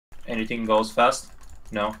Anything goes fast?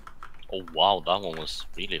 No. Oh wow, that one was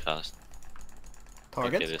really fast.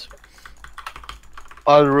 Target? Okay, this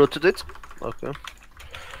I'll rotate it. Okay.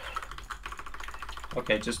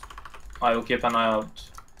 Okay, just I will keep an eye out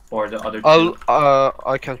for the other two.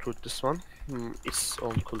 I can't root this one. It's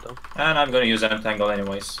on cooldown. And I'm gonna use Entangle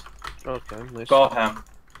anyways. Okay, nice. Go ham.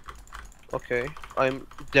 Okay, I'm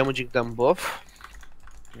damaging them both.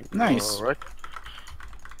 Nice. Alright.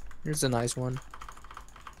 Here's a nice one.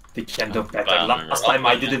 We can do better. Banner. Last time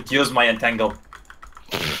I didn't use my Entangle.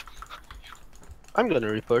 I'm gonna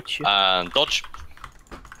report you. and dodge.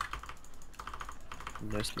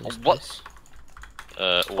 Nice, nice, What?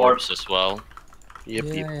 nice. Orbs as well. Yep,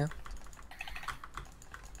 Yeah, yep. yeah.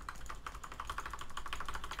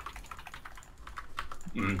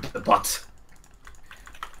 The butt.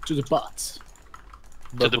 To the butt.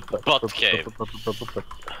 To the butt cave.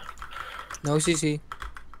 No CC.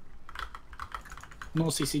 No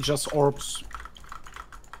CC, just orbs.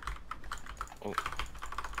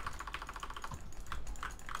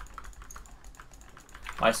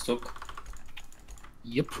 Nice took.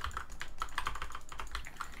 Yep.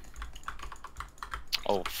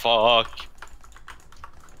 Oh fuck.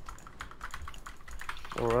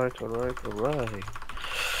 Alright, alright, alright.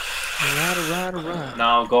 Alright.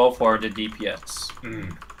 Now go for the DPS.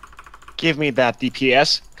 Give me that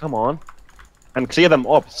DPS. Come on. And clear them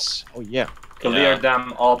ops. Oh yeah. Clear Yeah.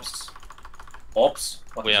 them ops. Ops?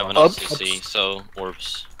 What We is have an ops? CC, so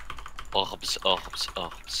orbs. Orbs, orbs,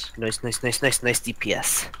 orbs. Nice, nice, nice, nice, nice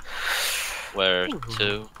DPS. Where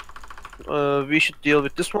to? We should deal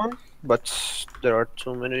with this one, but there are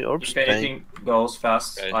too many orbs. If anything goes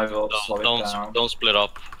fast, Okay. I will slow it down. Don't split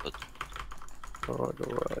up. But Alright,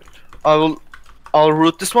 alright. I'll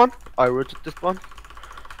root this one. I rooted this one.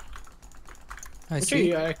 I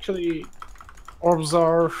see. Okay, actually, orbs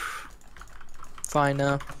are... Fine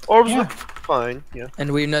now. Orbs Yeah. look fine, yeah.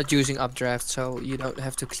 And we're not using updraft, so you don't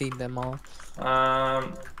have to clean them all.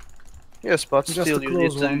 Yes, but Just still the you need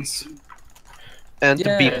close to... ones. And the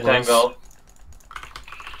Yeah. big ones. Entangle.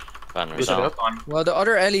 banner Good down. enough. Well, the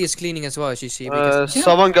other alley is cleaning as well, as you see. Because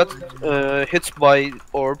Someone got hit by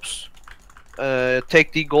orbs.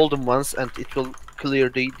 Take the golden ones and it will clear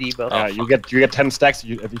the debuff. Yeah, you get 10 stacks.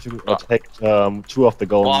 If you take 2 of the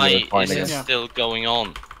gold. Why you're fine is again. it Yeah. still going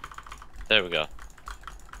on? There we go.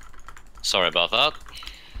 Sorry about that.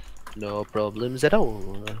 No problems at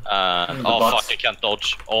all. And The oh bots. fuck, I can't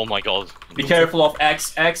dodge. Oh my god. Be careful of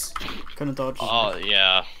X. Couldn't dodge. Oh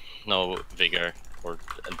yeah, no vigor or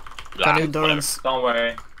Endurance. Don't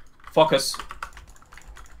worry. Focus.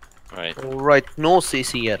 Right, Alright, no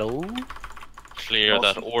CC at all. clear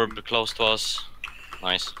that Awesome. orb close to us.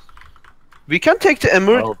 Nice. We can take the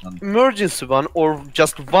Well done. emergency one or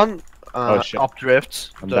just one Oh, shit.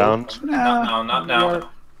 updraft. I'm though. down. No, not now.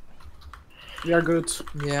 We are good.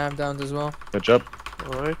 yeah, I'm down as well. Good job.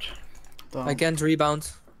 Alright. Down. I can't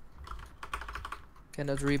rebound.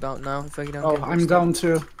 Cannot rebound now if I don't. Oh, get I'm burst. down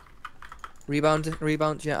too.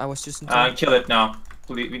 Rebound. Yeah, I was just in time. Kill it now.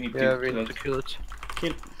 We need Yeah, to we kill need to it. kill it.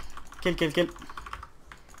 Kill.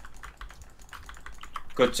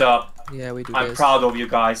 Good job. Yeah, we do I'm this. proud of you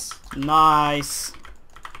guys. Nice.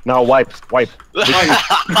 Now wipe. What?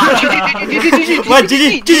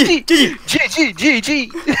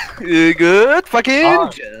 GG. Good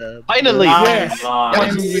fucking job. Finally. Nice.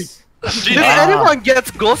 Nice. Did anyone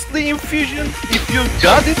get ghostly infusion? If you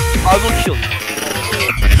got it, I will kill you.